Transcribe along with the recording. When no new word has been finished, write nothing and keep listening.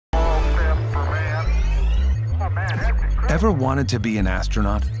Ever wanted to be an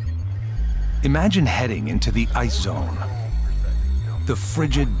astronaut? Imagine heading into the ice zone, the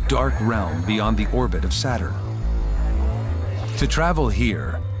frigid, dark realm beyond the orbit of Saturn. To travel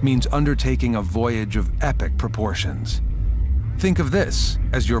here means undertaking a voyage of epic proportions. Think of this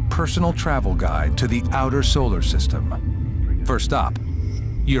as your personal travel guide to the outer solar system. First stop,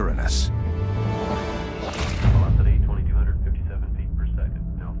 Uranus.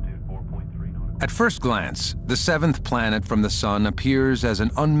 At first glance, the seventh planet from the Sun appears as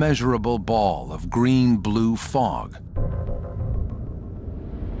an unmeasurable ball of green-blue fog.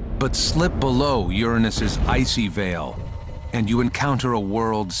 But slip below Uranus's icy veil, and you encounter a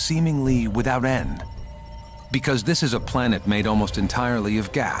world seemingly without end. Because this is a planet made almost entirely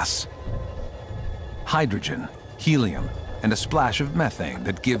of gas. Hydrogen, helium, and a splash of methane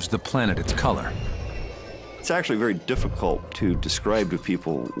that gives the planet its color. It's actually very difficult to describe to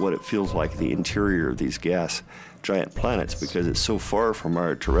people what it feels like the interior of these gas giant planets because it's so far from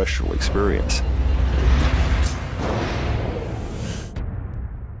our terrestrial experience.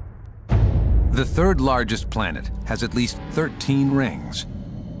 The third largest planet has at least 13 rings.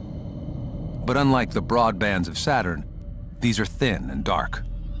 But unlike the broad bands of Saturn, these are thin and dark.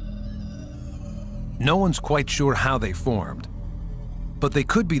 No one's quite sure how they formed, but they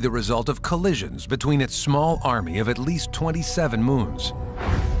could be the result of collisions between its small army of at least 27 moons.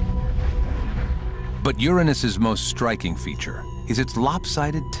 But Uranus's most striking feature is its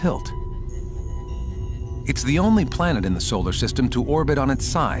lopsided tilt. It's the only planet in the solar system to orbit on its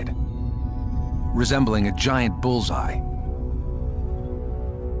side, resembling a giant bullseye.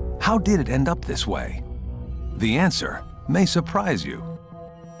 How did it end up this way? The answer may surprise you.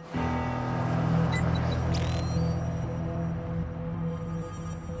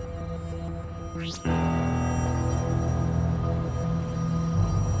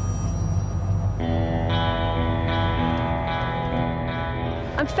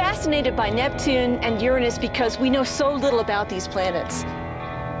 I'm fascinated by Neptune and Uranus because we know so little about these planets.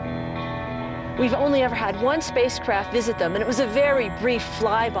 We've only ever had one spacecraft visit them, and it was a very brief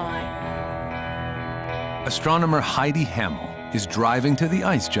flyby. Astronomer Heidi Hamill is driving to the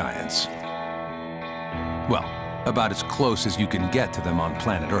ice giants. Well, about as close as you can get to them on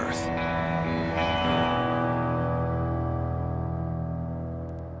planet Earth.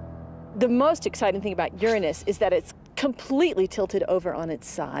 The most exciting thing about Uranus is that it's completely tilted over on its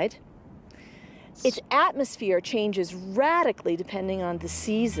side. Its atmosphere changes radically depending on the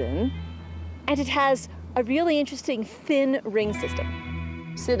season, and it has a really interesting thin ring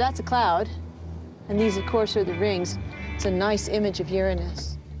system. So that's a cloud, and these, of course, are the rings. It's a nice image of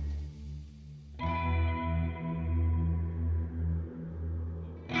Uranus.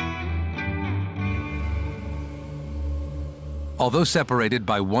 Although separated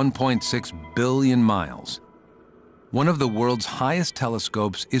by 1.6 billion miles, one of the world's highest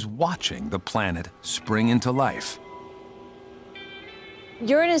telescopes is watching the planet spring into life.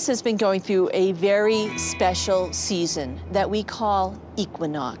 Uranus has been going through a very special season that we call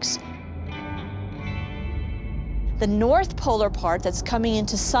equinox. The north polar part that's coming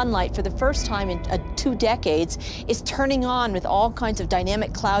into sunlight for the first time in 2 decades is turning on with all kinds of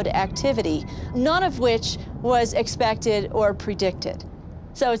dynamic cloud activity, none of which was expected or predicted.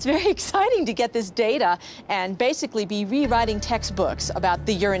 So it's very exciting to get this data and basically be rewriting textbooks about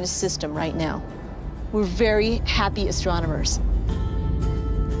the Uranus system right now. We're very happy astronomers.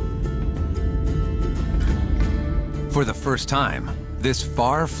 For the first time, this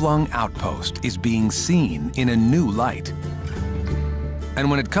far-flung outpost is being seen in a new light.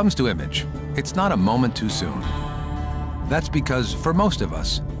 And when it comes to image, it's not a moment too soon. That's because, for most of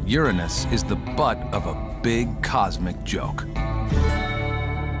us, Uranus is the butt of a big cosmic joke.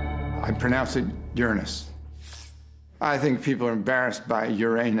 I pronounce it Uranus. I think people are embarrassed by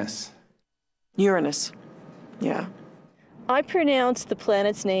Uranus. Uranus, yeah. I pronounce the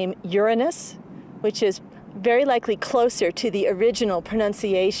planet's name Uranus, which is very likely closer to the original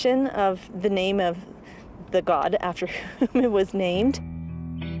pronunciation of the name of the god after whom it was named.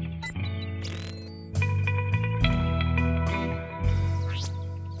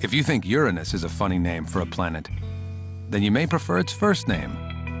 If you think Uranus is a funny name for a planet, then you may prefer its first name,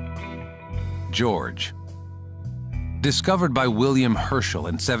 George. Discovered by William Herschel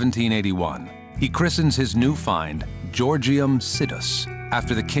in 1781, he christens his new find Georgium Sidus,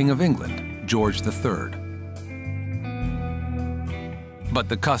 after the King of England, George III. But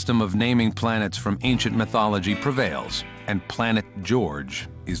the custom of naming planets from ancient mythology prevails, and planet George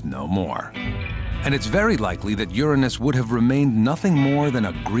is no more. And it's very likely that Uranus would have remained nothing more than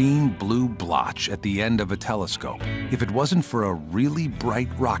a green-blue blotch at the end of a telescope if it wasn't for a really bright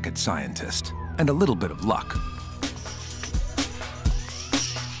rocket scientist and a little bit of luck.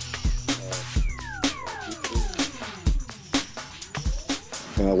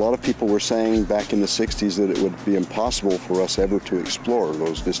 And a lot of people were saying back in the 60s that it would be impossible for us ever to explore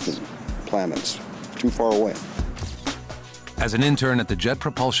those distant planets, too far away. As an intern at the Jet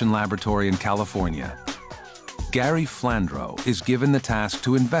Propulsion Laboratory in California, Gary Flandreau is given the task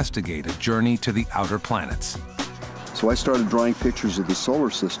to investigate a journey to the outer planets. So I started drawing pictures of the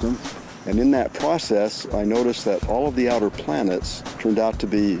solar system, and in that process, I noticed that all of the outer planets turned out to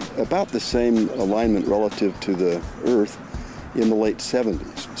be about the same alignment relative to the Earth in the late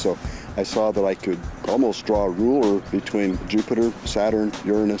 70s. So I saw that I could almost draw a ruler between Jupiter, Saturn,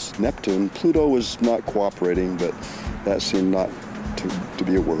 Uranus, Neptune. Pluto was not cooperating, but that seemed not to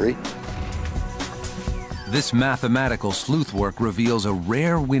be a worry. This mathematical sleuth work reveals a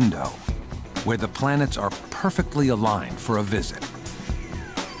rare window where the planets are perfectly aligned for a visit.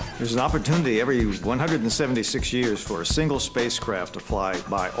 There's an opportunity every 176 years for a single spacecraft to fly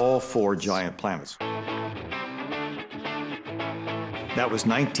by all 4 giant planets. That was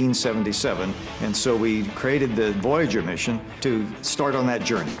 1977, and so we created the Voyager mission to start on that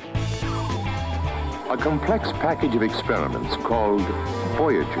journey. A complex package of experiments called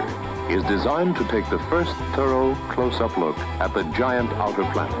Voyager is designed to take the first thorough, close-up look at the giant outer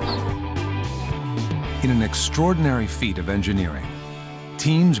planets. In an extraordinary feat of engineering,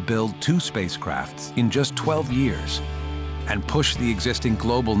 teams build 2 spacecrafts in just 12 years and push the existing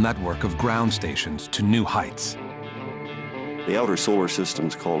global network of ground stations to new heights. The outer solar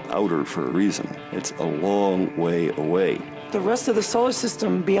system's called outer for a reason. It's a long way away. The rest of the solar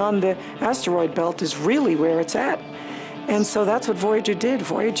system beyond the asteroid belt is really where it's at. And so that's what Voyager did.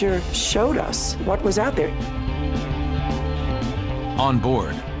 Voyager showed us what was out there. On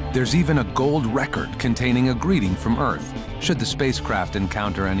board, there's even a gold record containing a greeting from Earth, should the spacecraft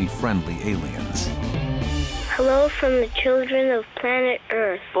encounter any friendly aliens. Hello from the children of planet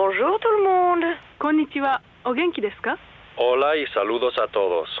Earth. Bonjour tout le monde. Konnichiwa. O genki desu ka? Hola y saludos a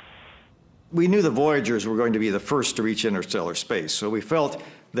todos. We knew the Voyagers were going to be the first to reach interstellar space, so we felt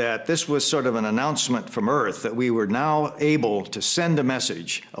that this was sort of an announcement from Earth that we were now able to send a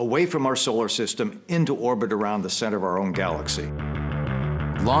message away from our solar system into orbit around the center of our own galaxy.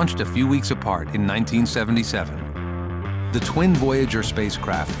 Launched a few weeks apart in 1977, the twin Voyager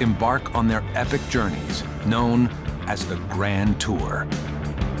spacecraft embark on their epic journeys known as the Grand Tour.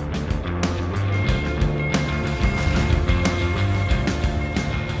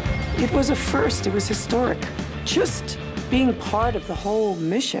 It was a first, it was historic. Just being part of the whole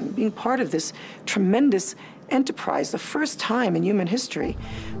mission, being part of this tremendous enterprise, the first time in human history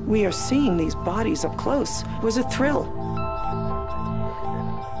we are seeing these bodies up close, was a thrill.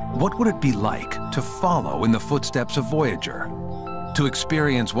 What would it be like to follow in the footsteps of Voyager? To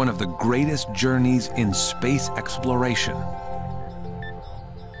experience one of the greatest journeys in space exploration?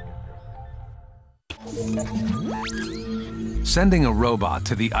 Sending a robot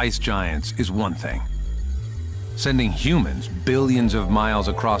to the ice giants is one thing. Sending humans billions of miles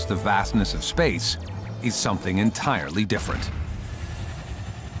across the vastness of space is something entirely different.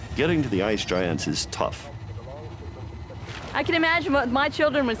 Getting to the ice giants is tough. I can imagine what my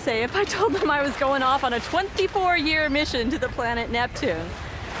children would say if I told them I was going off on a 24-year mission to the planet Neptune.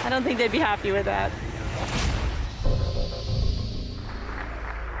 I don't think they'd be happy with that.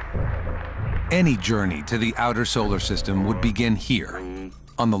 Any journey to the outer solar system would begin here,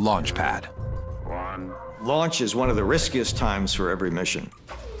 on the launch pad. Launch is one of the riskiest times for every mission.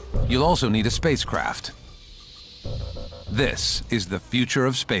 You'll also need a spacecraft. This is the future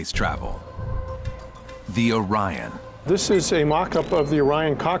of space travel. The Orion. This is a mock-up of the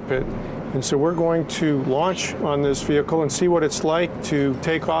Orion cockpit, and so we're going to launch on this vehicle and see what it's like to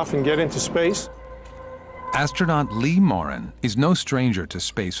take off and get into space. Astronaut Lee Morin is no stranger to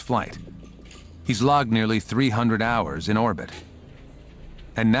space flight. He's logged nearly 300 hours in orbit,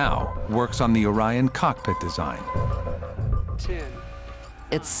 and now works on the Orion cockpit design.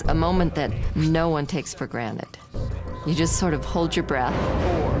 It's a moment that no one takes for granted. You just sort of hold your breath.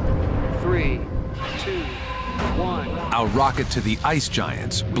 4, 3, 2, 1. Our rocket to the ice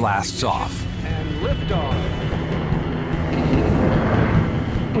giants blasts off. And liftoff.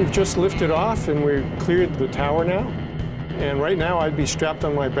 We've just lifted off and we've cleared the tower now. And right now I'd be strapped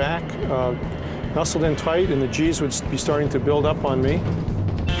on my back, nestled in tight, and the G's would be starting to build up on me.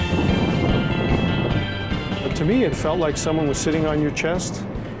 But to me, it felt like someone was sitting on your chest.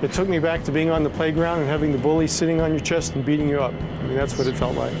 It took me back to being on the playground and having the bully sitting on your chest and beating you up. I mean, that's what it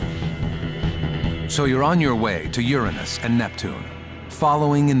felt like. So you're on your way to Uranus and Neptune,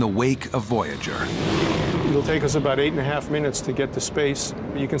 following in the wake of Voyager. It'll take us about 8.5 minutes to get to space.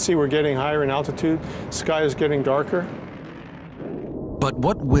 You can see we're getting higher in altitude. The sky is getting darker. But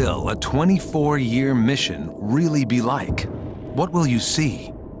what will a 24-year mission really be like? What will you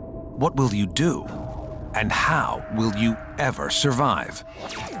see? what will you do? And how will you ever survive?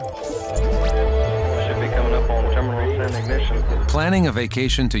 Should be coming up on terminal 10 ignition. Planning a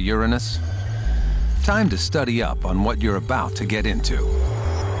vacation to Uranus? Time to study up on what you're about to get into.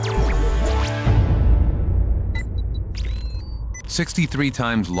 63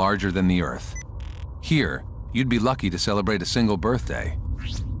 times larger than the Earth. Here, you'd be lucky to celebrate a single birthday.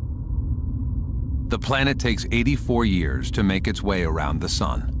 The planet takes 84 years to make its way around the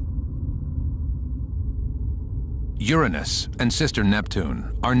Sun. Uranus and sister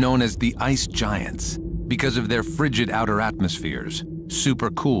Neptune are known as the ice giants because of their frigid outer atmospheres,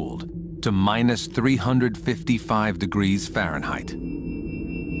 supercooled to minus 355 degrees Fahrenheit.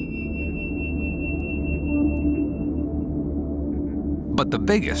 But the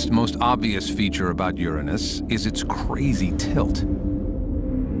biggest, most obvious feature about Uranus is its crazy tilt.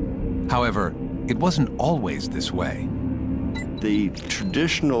 However, it wasn't always this way. The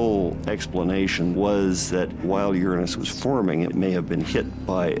traditional explanation was that while Uranus was forming, it may have been hit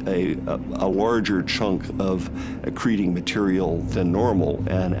by a larger chunk of accreting material than normal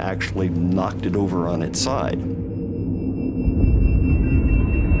and actually knocked it over on its side.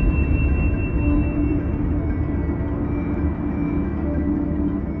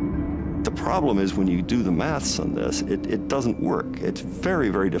 The problem is when you do the maths on this, it doesn't work. It's very,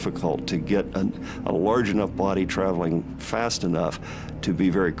 very difficult to get a large enough body traveling fast enough to be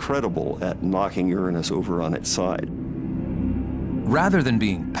very credible at knocking Uranus over on its side. Rather than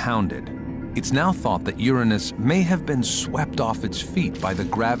being pounded, it's now thought that Uranus may have been swept off its feet by the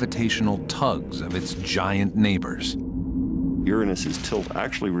gravitational tugs of its giant neighbors. Uranus's tilt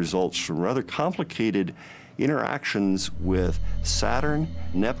actually results from rather complicated interactions with Saturn,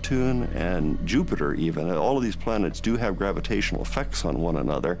 Neptune, and Jupiter even. All of these planets do have gravitational effects on one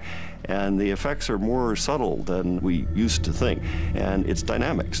another, and the effects are more subtle than we used to think. And it's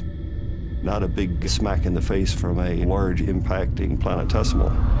dynamics, not a big smack in the face from a large impacting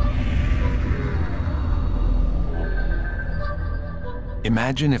planetesimal.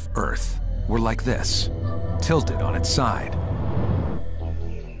 Imagine if Earth were like this, tilted on its side.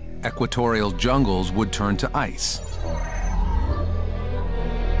 Equatorial jungles would turn to ice.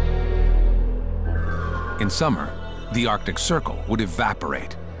 In summer, the Arctic Circle would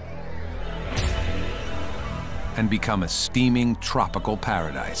evaporate and become a steaming tropical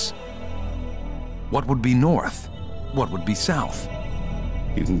paradise. What would be north? What would be south?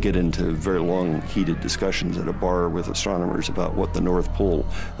 You can get into very long, heated discussions at a bar with astronomers about what the North Pole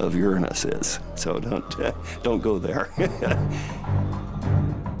of Uranus is. So don't go there.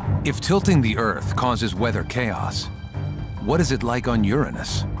 If tilting the Earth causes weather chaos, what is it like on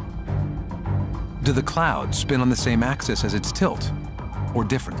Uranus? Do the clouds spin on the same axis as its tilt, or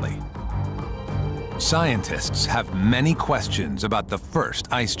differently? Scientists have many questions about the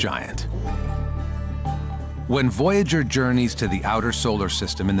first ice giant. When Voyager journeys to the outer solar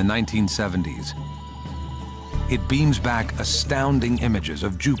system in the 1970s, it beams back astounding images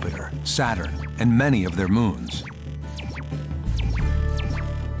of Jupiter, Saturn, and many of their moons.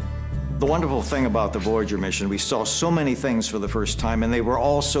 The wonderful thing about the Voyager mission, we saw so many things for the first time, and they were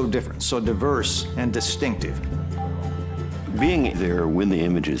all so different, so diverse and distinctive. Being there when the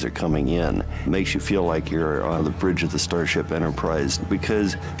images are coming in makes you feel like you're on the bridge of the Starship Enterprise,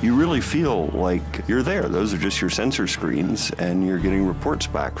 because you really feel like you're there. Those are just your sensor screens, and you're getting reports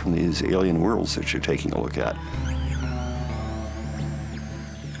back from these alien worlds that you're taking a look at.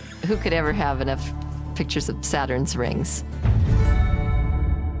 Who could ever have enough pictures of Saturn's rings?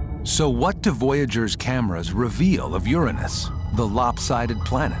 So what do Voyager's cameras reveal of Uranus, the lopsided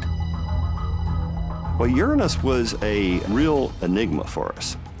planet? Well, Uranus was a real enigma for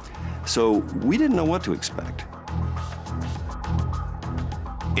us. So we didn't know what to expect.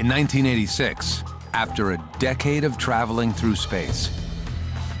 In 1986, after a decade of traveling through space,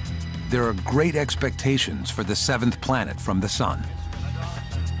 there are great expectations for the seventh planet from the Sun.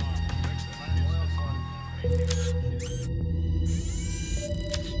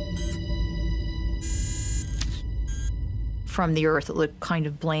 From the Earth, it looked kind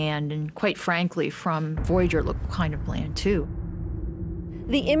of bland, and quite frankly, from Voyager, it looked kind of bland, too.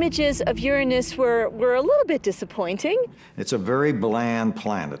 The images of Uranus were a little bit disappointing. It's a very bland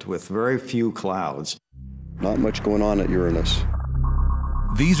planet with very few clouds. Not much going on at Uranus.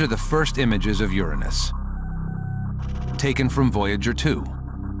 These are the first images of Uranus, taken from Voyager 2.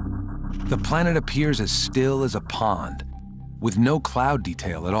 The planet appears as still as a pond, with no cloud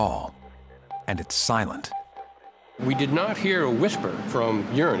detail at all, and it's silent. We did not hear a whisper from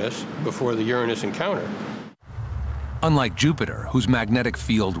Uranus before the Uranus encounter. Unlike Jupiter, whose magnetic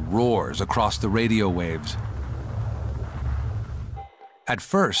field roars across the radio waves, At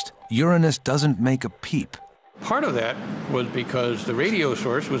first, Uranus doesn't make a peep. Part of that was because the radio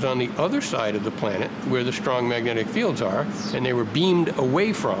source was on the other side of the planet where the strong magnetic fields are, and they were beamed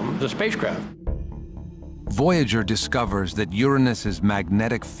away from the spacecraft. Voyager discovers that Uranus's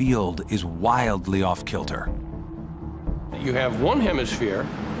magnetic field is wildly off-kilter. You have one hemisphere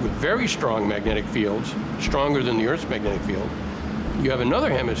with very strong magnetic fields, stronger than the Earth's magnetic field. You have another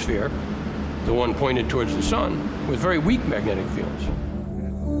hemisphere, the one pointed towards the sun, with very weak magnetic fields.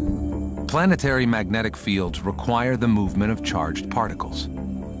 Planetary magnetic fields require the movement of charged particles.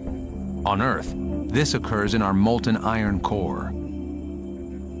 On Earth, this occurs in our molten iron core.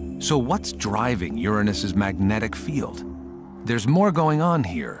 So what's driving Uranus's magnetic field? There's more going on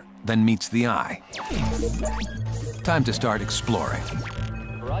here than meets the eye. Time to start exploring.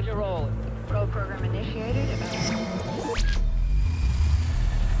 Roger, roll. Probe program initiated.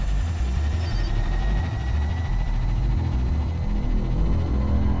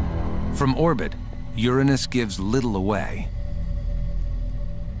 From orbit, Uranus gives little away.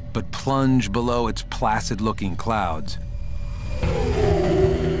 But plunge below its placid-looking clouds,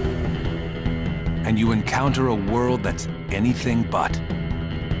 and you encounter a world that's anything but.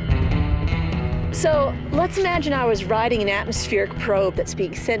 So let's imagine I was riding an atmospheric probe that's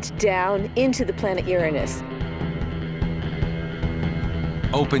being sent down into the planet Uranus.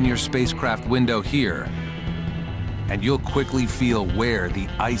 Open your spacecraft window here, and you'll quickly feel where the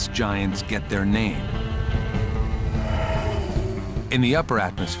ice giants get their name. In the upper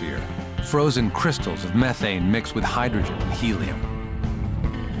atmosphere, frozen crystals of methane mix with hydrogen and helium.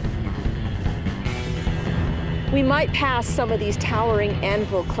 We might pass some of these towering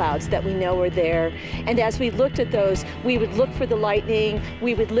anvil clouds that we know are there, and as we looked at those, we would look for the lightning,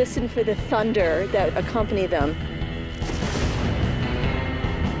 we would listen for the thunder that accompany them.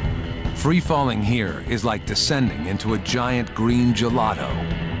 Free-falling here is like descending into a giant green gelato.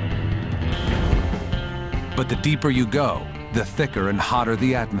 But the deeper you go, the thicker and hotter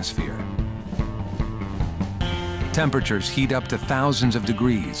the atmosphere. Temperatures heat up to thousands of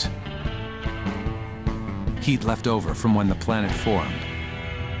degrees. Heat left over from when the planet formed.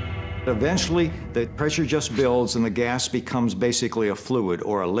 Eventually, the pressure just builds and the gas becomes basically a fluid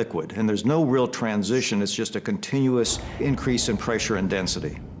or a liquid. And there's no real transition, it's just a continuous increase in pressure and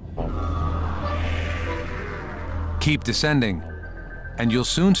density. Keep descending, and you'll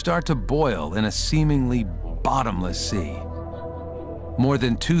soon start to boil in a seemingly bottomless sea, more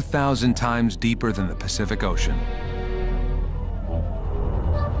than 2,000 times deeper than the Pacific Ocean.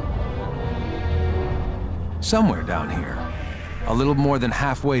 Somewhere down here, a little more than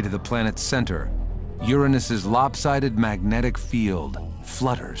halfway to the planet's center, Uranus's lopsided magnetic field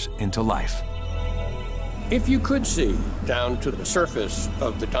flutters into life. If you could see down to the surface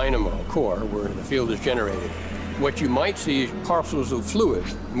of the dynamo core where the field is generated, what you might see is parcels of fluid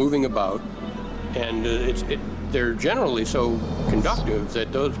moving about, and they're generally so conductive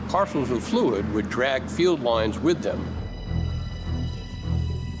that those parcels of fluid would drag field lines with them.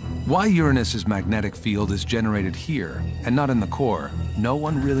 Why Uranus's magnetic field is generated here and not in the core, no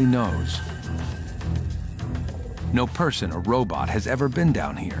one really knows. No person or robot has ever been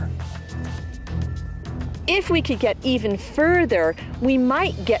down here. If we could get even further, we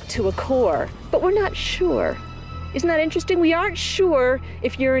might get to a core, but we're not sure. Isn't that interesting? We aren't sure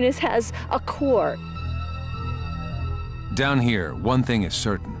if Uranus has a core. Down here, one thing is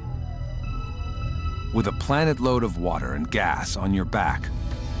certain. With a planet load of water and gas on your back,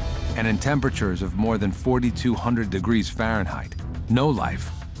 and in temperatures of more than 4,200 degrees Fahrenheit, no life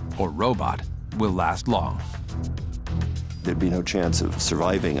or robot will last long. There'd be no chance of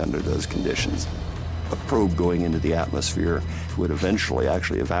surviving under those conditions. A probe going into the atmosphere would eventually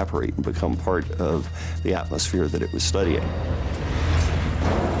actually evaporate and become part of the atmosphere that it was studying.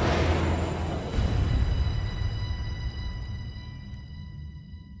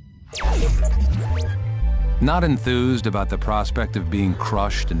 Not enthused about the prospect of being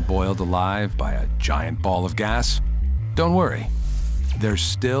crushed and boiled alive by a giant ball of gas? Don't worry, there's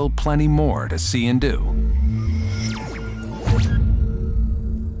still plenty more to see and do.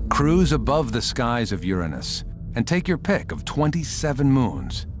 Cruise above the skies of Uranus and take your pick of 27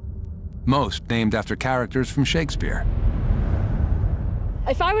 moons, most named after characters from Shakespeare.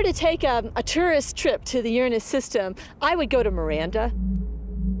 If I were to take a tourist trip to the Uranus system, I would go to Miranda.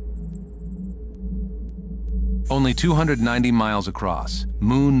 Only 290 miles across,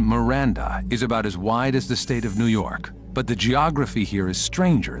 Moon Miranda is about as wide as the state of New York, but the geography here is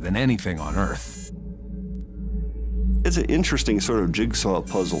stranger than anything on Earth. It's an interesting sort of jigsaw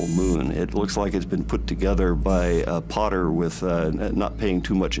puzzle moon. It looks like it's been put together by a potter with not paying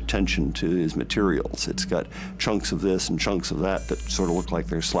too much attention to his materials. It's got chunks of this and chunks of that that sort of look like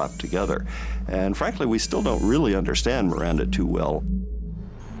they're slapped together. And frankly, we still don't really understand Miranda too well.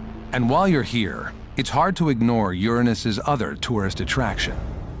 And while you're here, it's hard to ignore Uranus's other tourist attraction.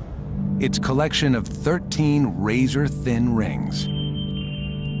 Its collection of 13 razor-thin rings.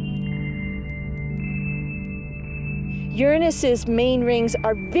 Uranus's main rings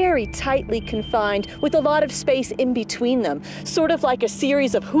are very tightly confined with a lot of space in between them, sort of like a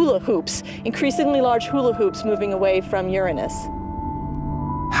series of hula hoops, increasingly large hula hoops moving away from Uranus.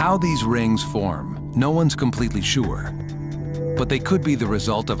 How these rings form, no one's completely sure, but they could be the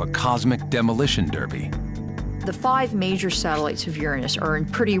result of a cosmic demolition derby. The 5 major satellites of Uranus are in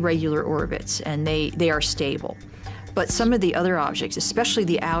pretty regular orbits, and they are stable. But some of the other objects, especially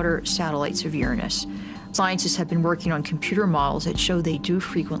the outer satellites of Uranus, scientists have been working on computer models that show they do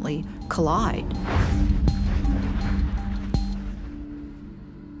frequently collide.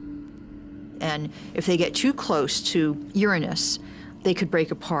 And if they get too close to Uranus, they could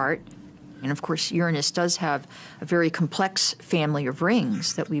break apart. And of course, Uranus does have a very complex family of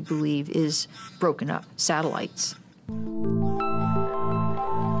rings that we believe is broken up satellites.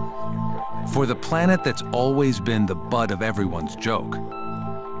 For the planet that's always been the butt of everyone's joke,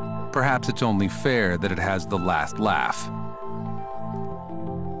 perhaps it's only fair that it has the last laugh.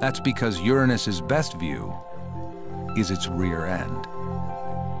 That's because Uranus's best view is its rear end.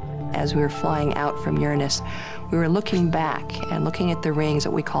 As we were flying out from Uranus, we were looking back and looking at the rings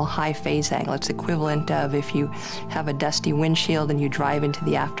that we call high phase angle. It's equivalent of if you have a dusty windshield and you drive into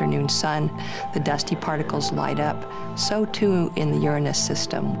the afternoon sun, the dusty particles light up. So too in the Uranus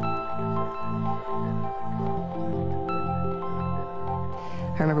system.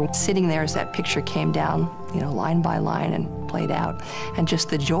 I remember sitting there as that picture came down, line by line and played out, and just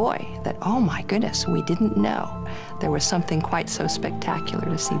the joy that, oh my goodness, we didn't know there was something quite so spectacular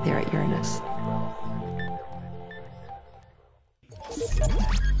to see there at Uranus.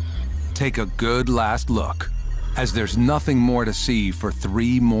 Take a good last look, as there's nothing more to see for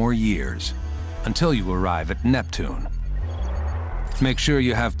 3 more years, until you arrive at Neptune. Make sure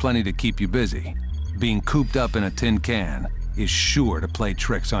you have plenty to keep you busy. Being cooped up in a tin can is sure to play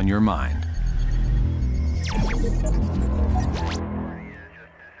tricks on your mind.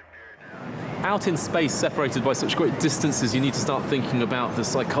 Out in space, separated by such great distances, you need to start thinking about the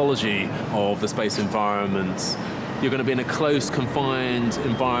psychology of the space environment. You're going to be in a close, confined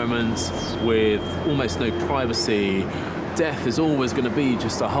environment with almost no privacy. Death is always going to be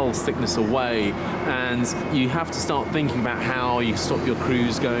just a whole thickness away, and you have to start thinking about how you stop your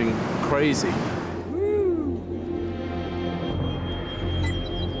crews going crazy.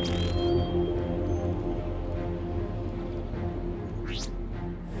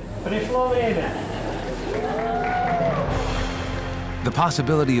 The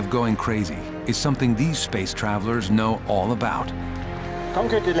possibility of going crazy is something these space travelers know all about.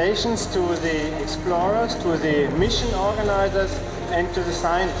 Congratulations to the explorers, to the mission organizers, and to the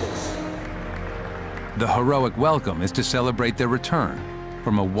scientists. The heroic welcome is to celebrate their return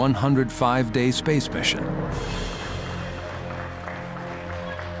from a 105-day space mission.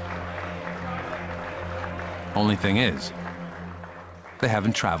 Only thing is, they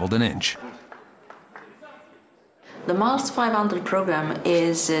haven't traveled an inch. The Mars 500 program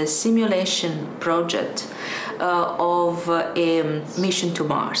is a simulation project of a mission to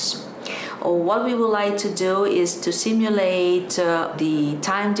Mars. What we would like to do is to simulate the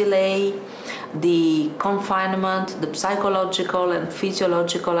time delay, the confinement, the psychological and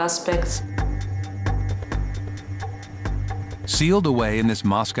physiological aspects. Sealed away in this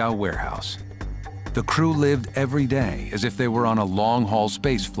Moscow warehouse, the crew lived every day as if they were on a long-haul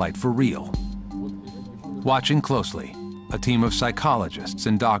space flight for real. Watching closely, a team of psychologists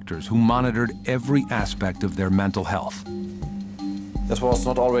and doctors who monitored every aspect of their mental health. It was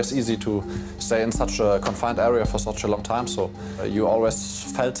not always easy to stay in such a confined area for such a long time, so you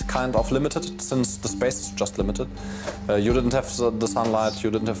always felt kind of limited, since the space is just limited. You didn't have the sunlight, you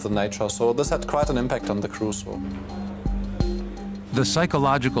didn't have the nature, so this had quite an impact on the crew. So. The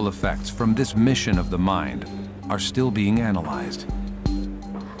psychological effects from this mission of the mind are still being analyzed.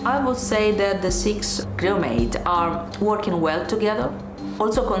 I would say that the 6 crewmates are working well together.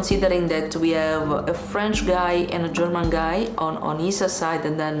 Also considering that we have a French guy and a German guy on ESA side,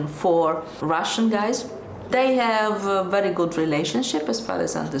 and then 4 Russian guys. They have a very good relationship as far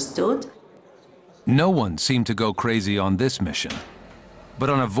as understood. No one seemed to go crazy on this mission. But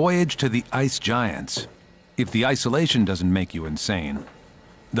on a voyage to the ice giants, if the isolation doesn't make you insane,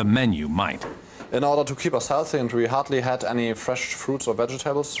 the menu might. in order to keep us healthy, and we hardly had any fresh fruits or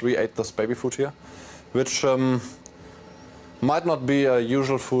vegetables. We ate this baby food here, which might not be a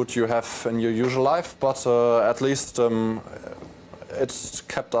usual food you have in your usual life, but at least it's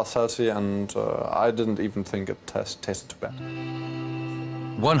kept us healthy, and I didn't even think it tasted too bad.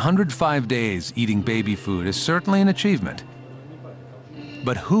 105 days eating baby food is certainly an achievement.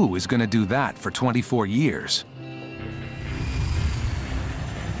 But who is going to do that for 24 years?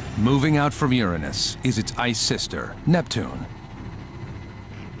 Moving out from Uranus is its ice sister, Neptune.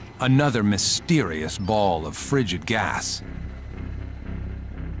 Another mysterious ball of frigid gas.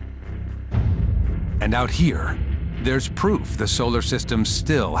 And out here, there's proof the solar system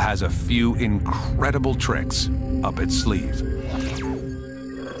still has a few incredible tricks up its sleeve.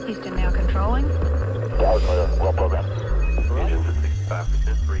 Houston now controlling. Well programmed.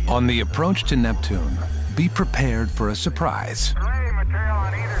 On the approach to Neptune, be prepared for a surprise.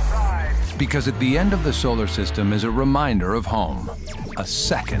 Because at the end of the solar system is a reminder of home, a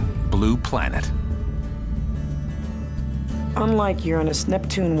second blue planet. Unlike Uranus,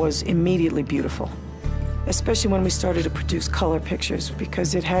 Neptune was immediately beautiful, especially when we started to produce color pictures,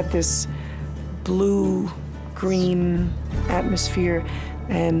 because it had this blue-green atmosphere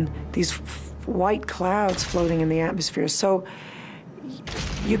and these white clouds floating in the atmosphere. So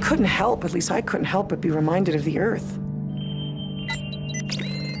you couldn't help, at least I couldn't help but be reminded of the Earth.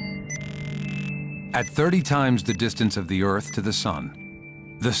 At 30 times the distance of the Earth to the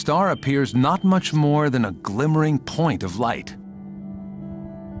Sun, the star appears not much more than a glimmering point of light.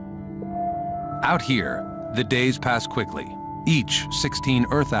 Out here, the days pass quickly, each 16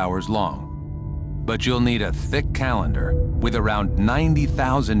 Earth hours long. But you'll need a thick calendar with around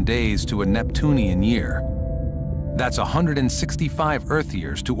 90,000 days to a Neptunian year. That's 165 Earth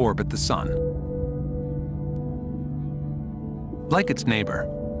years to orbit the Sun. Like its neighbor,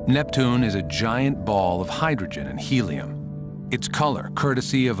 Neptune is a giant ball of hydrogen and helium, its color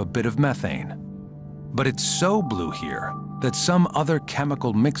courtesy of a bit of methane. But it's so blue here that some other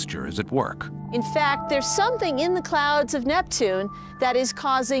chemical mixture is at work. In fact, there's something in the clouds of Neptune that is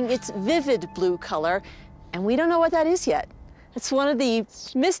causing its vivid blue color, and we don't know what that is yet. It's one of the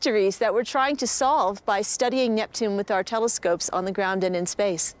mysteries that we're trying to solve by studying Neptune with our telescopes on the ground and in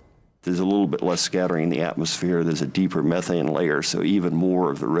space. There's a little bit less scattering in the atmosphere. There's a deeper methane layer, so even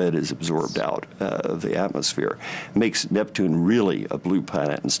more of the red is absorbed out of the atmosphere. It makes Neptune really a blue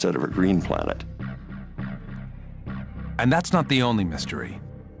planet instead of a green planet. And that's not the only mystery.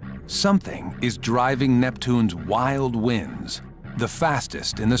 Something is driving Neptune's wild winds, the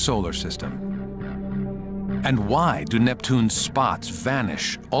fastest in the solar system. And why do Neptune's spots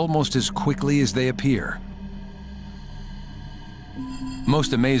vanish almost as quickly as they appear?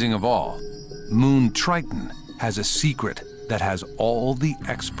 Most amazing of all, Moon Triton has a secret that has all the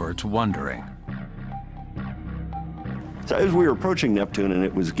experts wondering. So as we were approaching Neptune and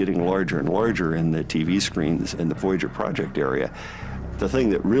it was getting larger and larger in the TV screens in the Voyager project area, the thing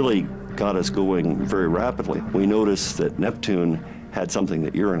that really got us going very rapidly, we noticed that Neptune had something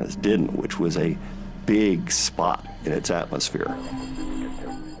that Uranus didn't, which was a big spot in its atmosphere.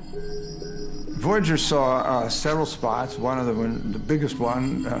 Voyager saw several spots. One of them, the biggest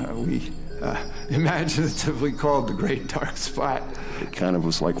one, we imaginatively called the Great Dark Spot. It kind of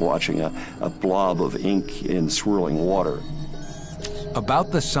was like watching a blob of ink in swirling water.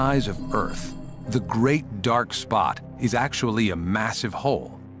 About the size of Earth, the Great Dark Spot is actually a massive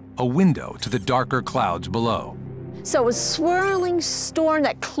hole, a window to the darker clouds below. So it was a swirling storm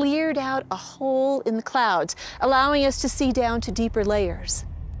that cleared out a hole in the clouds, allowing us to see down to deeper layers.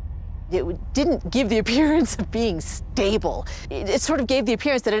 It didn't give the appearance of being stable. It sort of gave the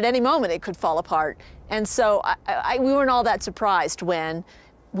appearance that at any moment it could fall apart. And so we weren't all that surprised when,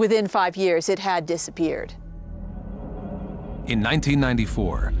 within 5 years, it had disappeared. In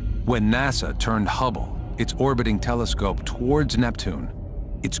 1994, when NASA turned Hubble, its orbiting telescope, towards Neptune,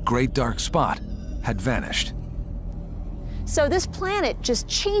 its Great Dark Spot had vanished. So this planet just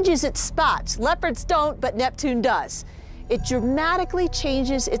changes its spots. Leopards don't, but Neptune does. It dramatically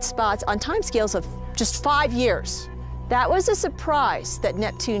changes its spots on timescales of just 5 years. That was a surprise that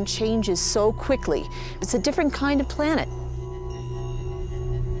Neptune changes so quickly. It's a different kind of planet.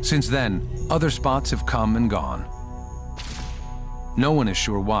 Since then, other spots have come and gone. No one is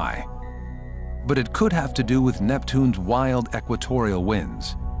sure why, but it could have to do with Neptune's wild equatorial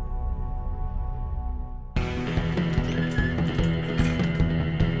winds.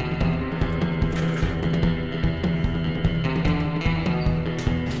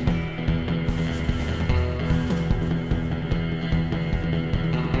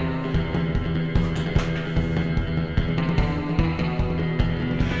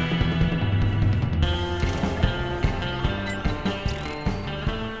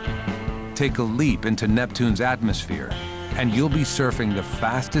 take a leap into Neptune's atmosphere, and you'll be surfing the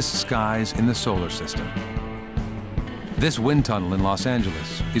fastest skies in the solar system. This wind tunnel in Los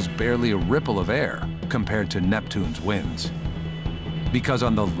Angeles is barely a ripple of air compared to Neptune's winds. Because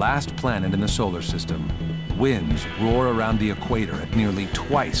on the last planet in the solar system, winds roar around the equator at nearly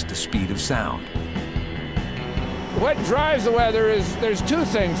twice the speed of sound. What drives the weather is, there's two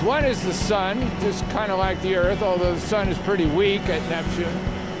things. One is the sun, just kind of like the Earth, although the sun is pretty weak at Neptune.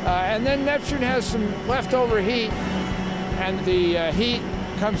 And then Neptune has some leftover heat, and the heat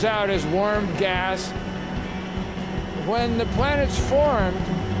comes out as warm gas. When the planets formed,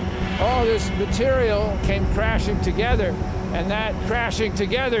 all this material came crashing together, and that crashing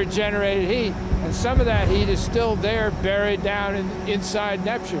together generated heat. And some of that heat is still there, buried down inside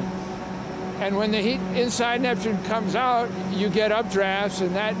Neptune. And when the heat inside Neptune comes out, you get updrafts,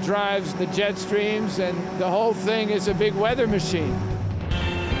 and that drives the jet streams, and the whole thing is a big weather machine.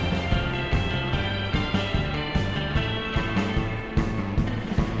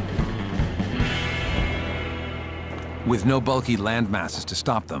 With no bulky land masses to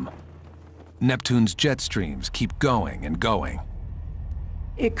stop them, Neptune's jet streams keep going and going.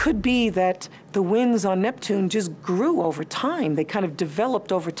 It could be that the winds on Neptune just grew over time. They kind of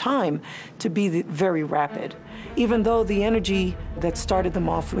developed over time to be very rapid, even though the energy that started them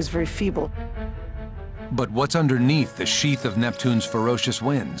off was very feeble. But what's underneath the sheath of Neptune's ferocious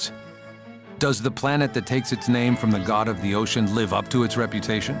winds? Does the planet that takes its name from the god of the ocean live up to its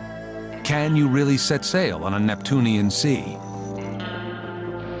reputation? Can you really set sail on a Neptunian sea?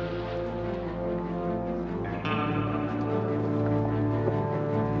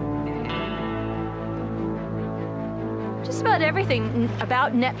 Just about everything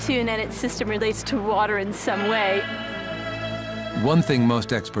about Neptune and its system relates to water in some way. One thing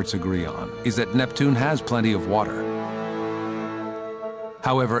most experts agree on is that Neptune has plenty of water.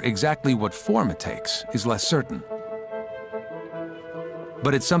 However, exactly what form it takes is less certain.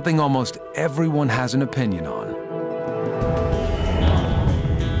 But it's something almost everyone has an opinion on.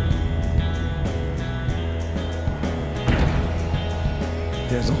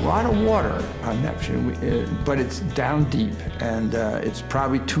 There's a lot of water on Neptune, but it's down deep, and it's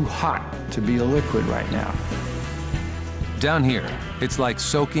probably too hot to be a liquid right now. Down here, it's like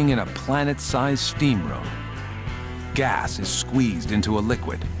soaking in a planet-sized steam room. Gas is squeezed into a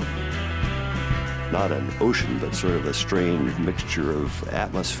liquid. Not an ocean, but sort of a strange mixture of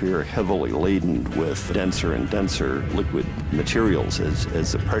atmosphere heavily laden with denser and denser liquid materials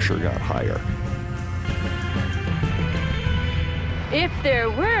as the pressure got higher. If there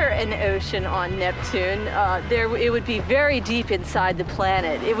were an ocean on Neptune, it would be very deep inside the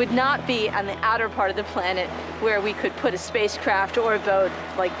planet. It would not be on the outer part of the planet where we could put a spacecraft or a boat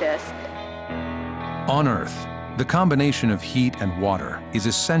like this. On Earth, the combination of heat and water is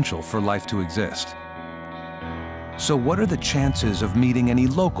essential for life to exist. So what are the chances of meeting any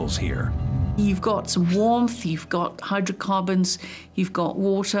locals here? You've got some warmth, you've got hydrocarbons, you've got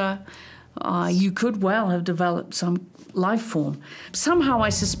water. You could well have developed some life form. Somehow I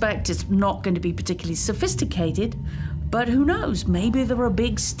suspect it's not going to be particularly sophisticated, but who knows? Maybe there are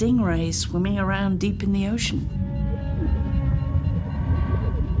big stingrays swimming around deep in the ocean.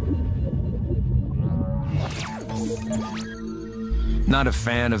 Not a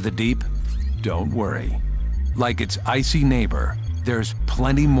fan of the deep? Don't worry. Like its icy neighbor, there's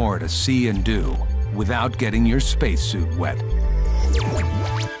plenty more to see and do without getting your spacesuit wet.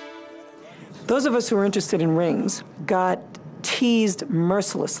 Those of us who are interested in rings got teased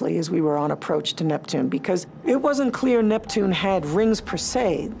mercilessly as we were on approach to Neptune, because it wasn't clear Neptune had rings per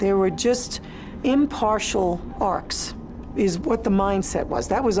se. They were just impartial arcs, is what the mindset was.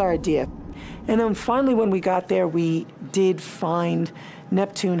 That was our idea. And then finally, when we got there, we did find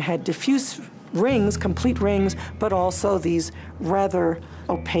Neptune had diffuse rings, complete rings, but also these rather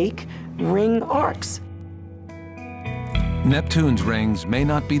opaque ring arcs. Neptune's rings may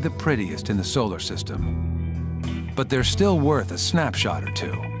not be the prettiest in the solar system, but they're still worth a snapshot or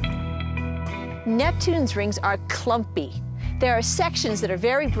two. Neptune's rings are clumpy. There are sections that are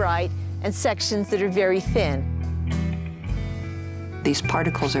very bright and sections that are very thin. These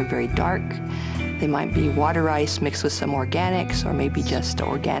particles are very dark. They might be water ice mixed with some organics, or maybe just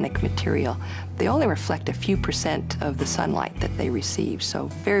organic material. They only reflect a few % of the sunlight that they receive, so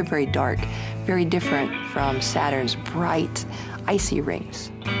very, very dark, very different from Saturn's bright, icy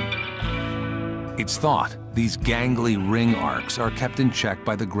rings. It's thought these gangly ring arcs are kept in check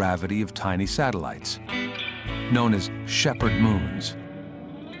by the gravity of tiny satellites, known as shepherd moons.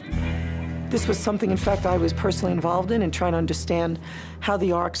 This was something, in fact, I was personally involved in trying to understand how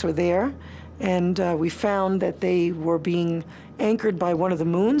the arcs were there. And we found that they were being anchored by one of the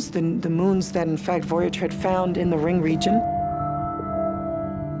moons that in fact Voyager had found in the ring region.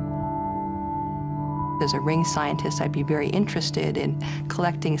 As a ring scientist, I'd be very interested in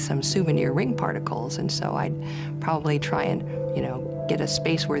collecting some souvenir ring particles, and so I'd probably try and, get a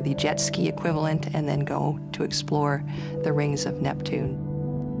space-worthy jet ski equivalent and then go to explore the rings of Neptune.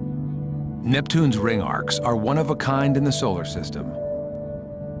 Neptune's ring arcs are one of a kind in the solar system.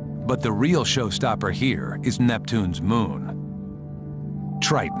 But the real showstopper here is Neptune's moon,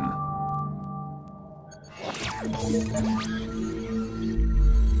 Triton.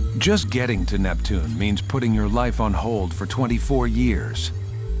 Just getting to Neptune means putting your life on hold for 24 years.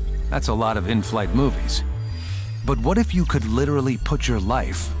 That's a lot of in-flight movies. But what if you could literally put your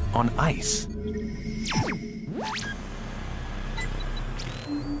life on ice?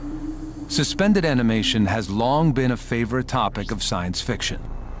 Suspended animation has long been a favorite topic of science fiction.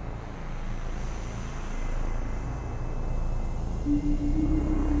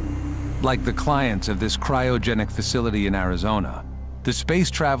 Like the clients of this cryogenic facility in Arizona, the space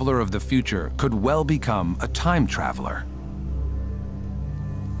traveler of the future could well become a time traveler.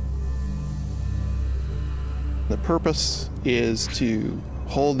 The purpose is to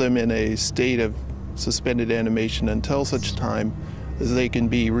hold them in a state of suspended animation until such time as they can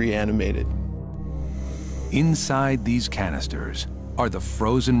be reanimated. Inside these canisters are the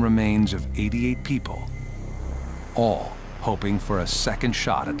frozen remains of 88 people, all hoping for a second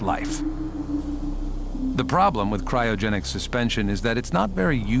shot at life. The problem with cryogenic suspension is that it's not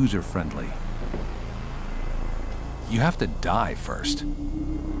very user-friendly. You have to die first.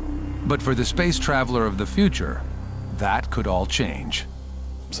 But for the space traveler of the future, that could all change.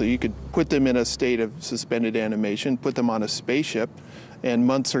 So you could put them in a state of suspended animation, put them on a spaceship, and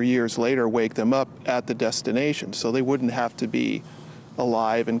months or years later wake them up at the destination. So they wouldn't have to be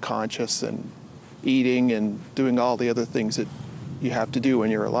alive and conscious and eating and doing all the other things that you have to do when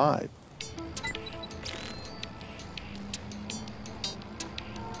you're alive.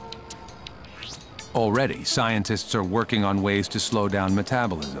 Already, scientists are working on ways to slow down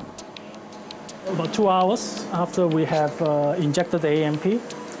metabolism. About 2 hours after we have injected the AMP,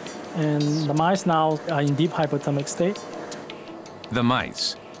 and the mice now are in deep hypothermic state. The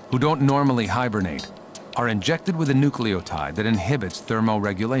mice, who don't normally hibernate, are injected with a nucleotide that inhibits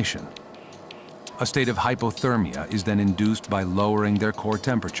thermoregulation. A state of hypothermia is then induced by lowering their core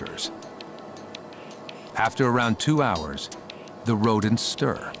temperatures. After around 2 hours, the rodents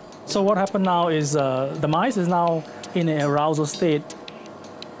stir. So what happened now is the mice is now in an arousal state.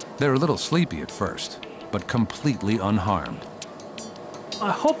 They're a little sleepy at first, but completely unharmed.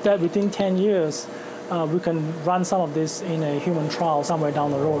 I hope that within 10 years, we can run some of this in a human trial somewhere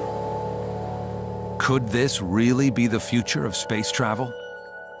down the road. Could this really be the future of space travel?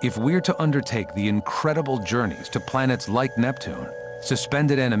 If we're to undertake the incredible journeys to planets like Neptune,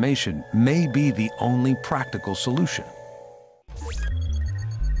 suspended animation may be the only practical solution.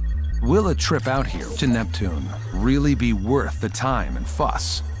 Will a trip out here to Neptune really be worth the time and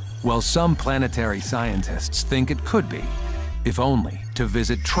fuss? Well, some planetary scientists think it could be, if only to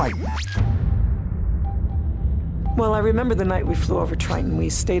visit Triton. Well, I remember the night we flew over Triton. We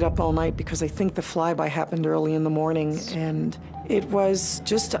stayed up all night because I think the flyby happened early in the morning, and it was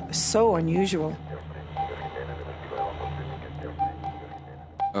just so unusual.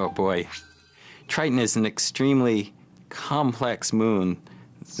 Oh boy. Triton is an extremely complex moon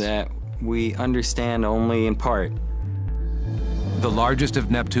that we understand only in part. The largest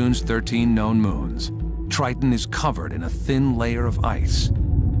of Neptune's 13 known moons, Triton is covered in a thin layer of ice.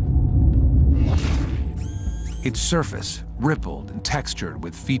 Its surface rippled and textured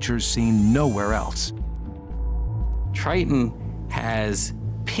with features seen nowhere else. Triton has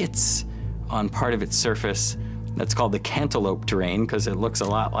pits on part of its surface that's called the cantaloupe terrain because it looks a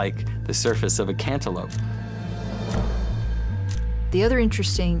lot like the surface of a cantaloupe. The other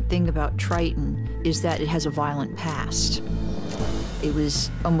interesting thing about Triton is that it has a violent past. It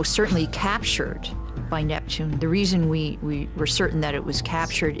was almost certainly captured by Neptune. The reason we were certain that it was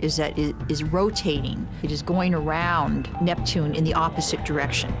captured is that it is rotating. It is going around Neptune in the opposite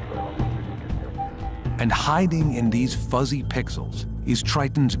direction. And hiding in these fuzzy pixels is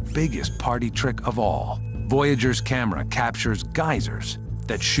Triton's biggest party trick of all. Voyager's camera captures geysers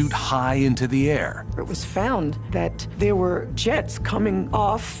that shoot high into the air. It was found that there were jets coming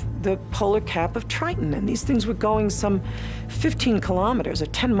off the polar cap of Triton, and these things were going some 15 kilometers or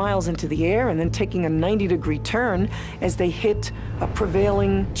 10 miles into the air and then taking a 90-degree turn as they hit a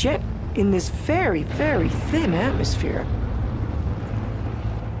prevailing jet in this very, very thin atmosphere.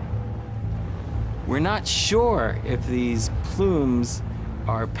 We're not sure if these plumes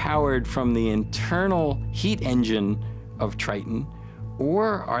are powered from the internal heat engine of Triton,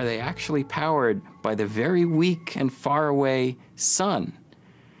 or are they actually powered by the very weak and faraway sun,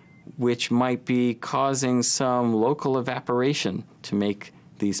 which might be causing some local evaporation to make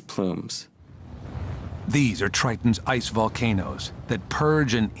these plumes? These are Triton's ice volcanoes that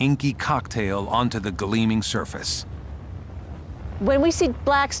purge an inky cocktail onto the gleaming surface. When we see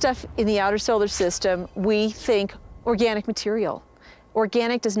black stuff in the outer solar system, we think organic material.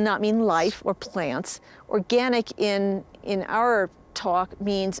 Organic does not mean life or plants. Organic in our talk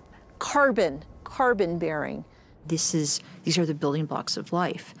means carbon bearing. These are the building blocks of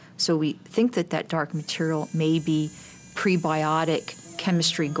life. So we think that that dark material may be prebiotic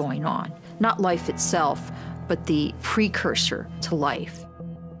chemistry going on. Not life itself, but the precursor to life.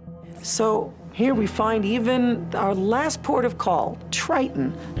 So here we find even our last port of call,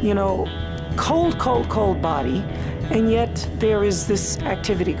 Triton, you know, cold, cold, cold body, and yet there is this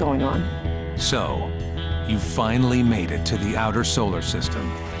activity going on. So, you finally made it to the outer solar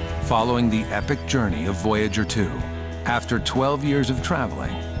system, following the epic journey of Voyager 2. After 12 years of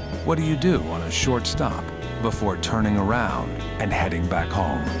traveling, what do you do on a short stop before turning around and heading back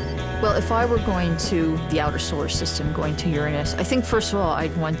home? Well, if I were going to the outer solar system, going to Uranus, I think first of all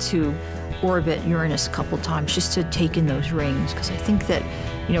I'd want to orbit Uranus a couple times just to take in those rings, because I think that,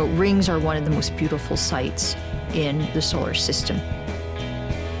 you know, rings are one of the most beautiful sights in the solar system.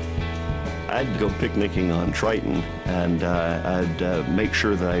 I'd go picnicking on Triton, and I'd make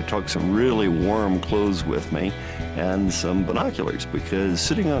sure that I took some really warm clothes with me and some binoculars, because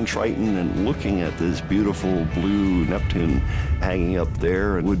sitting on Triton and looking at this beautiful blue Neptune hanging up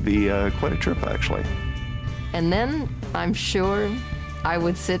there would be quite a trip, actually. And then I'm sure I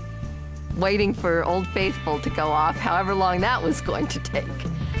would sit waiting for Old Faithful to go off, however long that was going to take.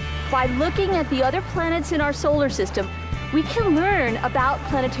 By looking at the other planets in our solar system, we can learn about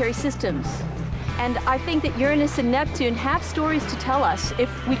planetary systems. And I think that Uranus and Neptune have stories to tell us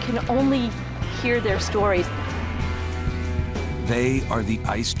if we can only hear their stories. They are the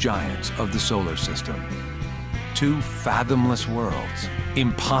ice giants of the solar system. Two fathomless worlds,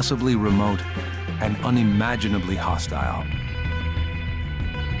 impossibly remote and unimaginably hostile.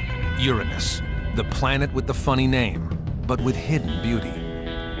 Uranus, the planet with the funny name, but with hidden beauty.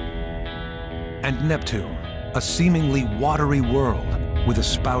 And Neptune, a seemingly watery world with a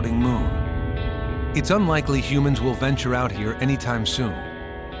spouting moon. It's unlikely humans will venture out here anytime soon.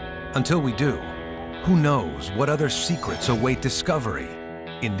 Until we do, who knows what other secrets await discovery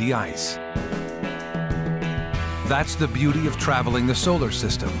in the ice. That's the beauty of traveling the solar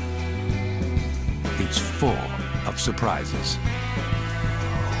system. It's full of surprises.